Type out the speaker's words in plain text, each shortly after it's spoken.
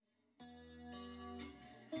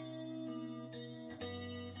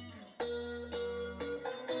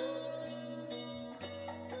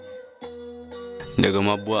Nigga,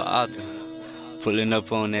 my boy Arthur pulling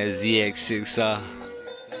up on that ZX6R.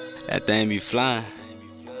 That thing be flying.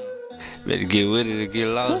 Better get with it or get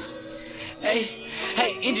lost. Hey,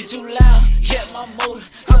 engine too loud, yeah, my motor.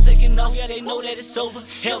 I'm taking off, yeah, they know that it's over.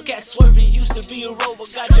 Hellcat swerving, used to be a rover.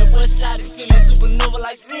 Got your boy sliding, feeling supernova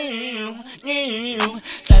like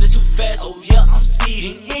Sliding too fast, oh yeah, I'm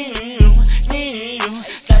speeding.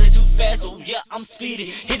 Sliding too fast, oh yeah, I'm speeding.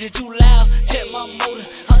 Hit it too loud, check my motor.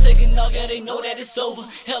 I'm taking off, yeah, they know that it's over.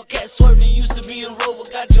 Hellcat swerving, used to be a rover.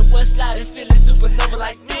 Got your boy sliding, feeling supernova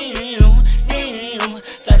like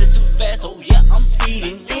Sliding too fast, oh yeah, I'm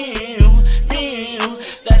speeding.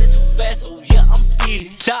 Sliding too fast, oh yeah, I'm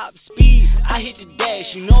speeding. Top speed, I hit the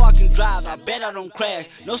dash. You know I can drive, I bet I don't crash.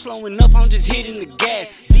 No slowing up, I'm just hitting the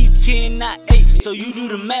gas. V10, not 8, so you do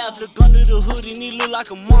the math. Look under the hood and it look like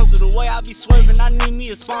a monster. The way I be swerving, I need me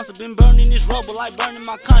a sponsor. Been burning this rubber like burning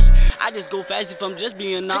my conscience. I just go fast if I'm just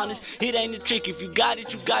being honest. It ain't a trick, if you got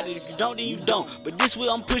it, you got it. If you don't, then you don't. But this way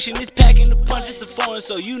I'm pushing, this packing the punch. It's a foreign,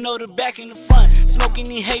 so you know the back and the front. Smoking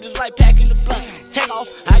these haters like packing the blunt. Take off,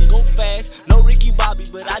 I go fast. No Ricky Bobby,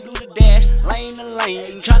 but I do the dash. Lane to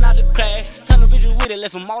lane, try not to crash. Turn the vision with it,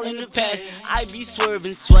 left them all in the past. I be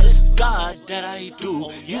swerving, swear to God that I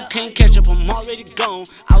do. You can't catch up, I'm already gone.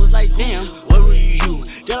 I was like, damn, where were you?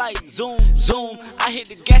 They're like, zoom, zoom. I hit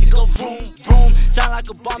the gas, it go vroom, vroom. Sound like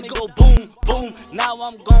a bomb, it go boom, boom. Now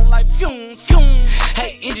I'm gone like fume, fume.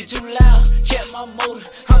 Hey, engine too loud, check my motor.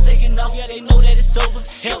 I'm taking off, yeah, they know that it's over.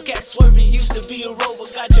 Hellcat swerving, used to be a rover.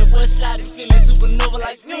 Got your boy sliding, feeling supernova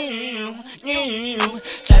like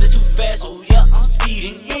Sliding too fast, oh yeah, I'm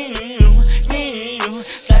speeding.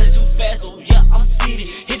 Sliding too fast, oh yeah, I'm speeding.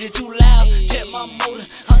 Hit it too loud, check my motor.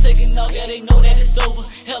 I'm taking off, yeah, they know that it's over.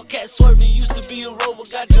 Hellcat swerving, used to be a rover.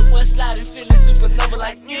 Got your boy sliding, feeling supernova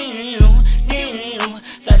like